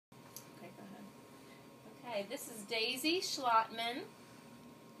Hi, this is Daisy Schlottman,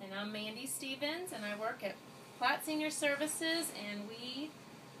 and I'm Mandy Stevens, and I work at Platte Senior Services, and we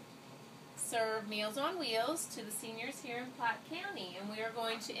serve Meals on Wheels to the seniors here in Platte County. And we are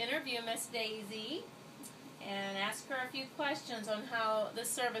going to interview Miss Daisy and ask her a few questions on how this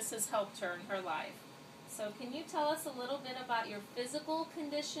service has helped her in her life. So can you tell us a little bit about your physical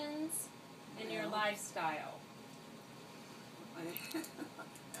conditions and your lifestyle?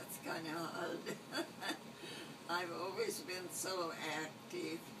 That's kind of hard. I've always been so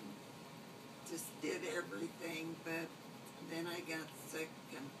active, just did everything, but then I got sick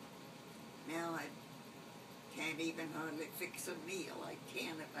and now I can't even hardly fix a meal. I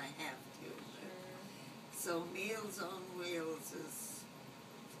can if I have to. So Meals on Wheels is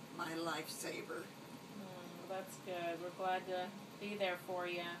my lifesaver. That's good. We're glad to be there for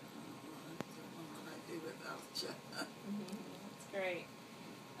you. I don't know what I'd do without you. That's great.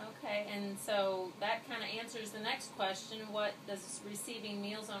 Okay, and so that kind of answers the next question. What does receiving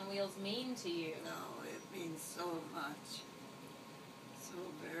Meals on Wheels mean to you? No, it means so much. So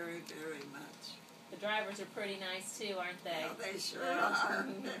very, very much. The drivers are pretty nice too, aren't they? Well, they sure are.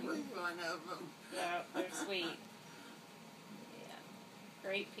 Every one of them. Yeah, they're sweet. Yeah,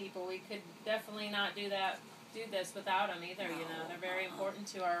 great people. We could definitely not do this without them either. No, you know, they're very important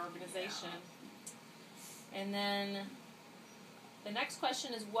to our organization. Yeah. And then the next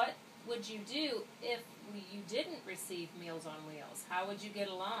question is, what would you do if you didn't receive Meals on Wheels? How would you get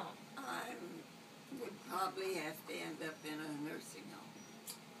along? I would probably have to end up in a nursing home.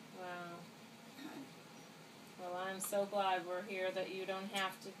 Wow. Well, I'm so glad we're here that you don't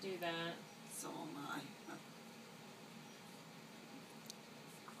have to do that. So am I.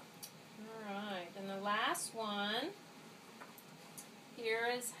 All right. And the last one here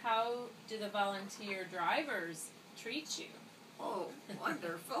is, how do the volunteer drivers treat you? Oh,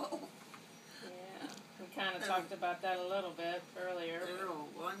 wonderful. Yeah. We kind of talked about that a little bit earlier. They're a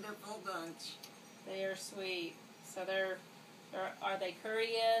wonderful bunch. They are sweet. So are they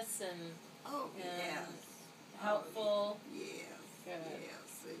courteous and yes. helpful? Yes. Good.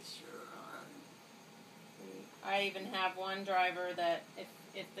 Yes, they sure are. I even have one driver that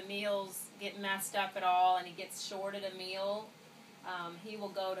if the meals get messed up at all and he gets shorted a meal, he will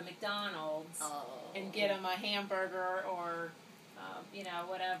go to McDonald's and get him a hamburger or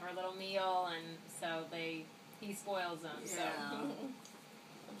whatever, little meal, and so he spoils them. Yeah. So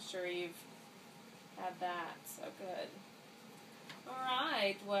I'm sure you've had that. So good. All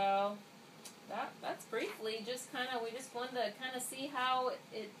right. Well, that's briefly just we just wanted to kind of see how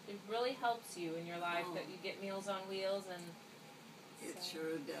it really helps you in your life that you get Meals on Wheels, and it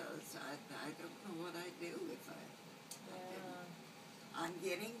sure does. I don't know what I'd do if I didn't. I'm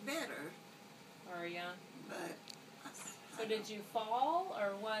getting better. Are you? But so did you fall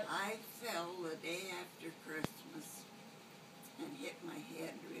or what? I fell the day after Christmas and hit my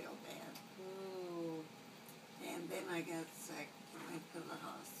head real bad. Ooh. And then I got sick, went to the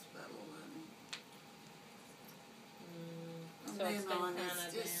hospital, and So it's then been on, kind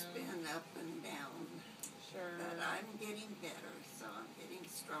it's of just been up and down. Sure. But I'm getting better, so I'm getting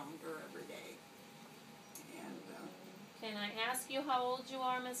stronger every day. And can I ask you how old you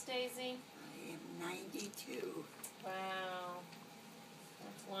are, Miss Daisy? I am 92. Wow.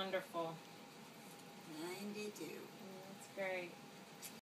 That's wonderful. 92. That's great.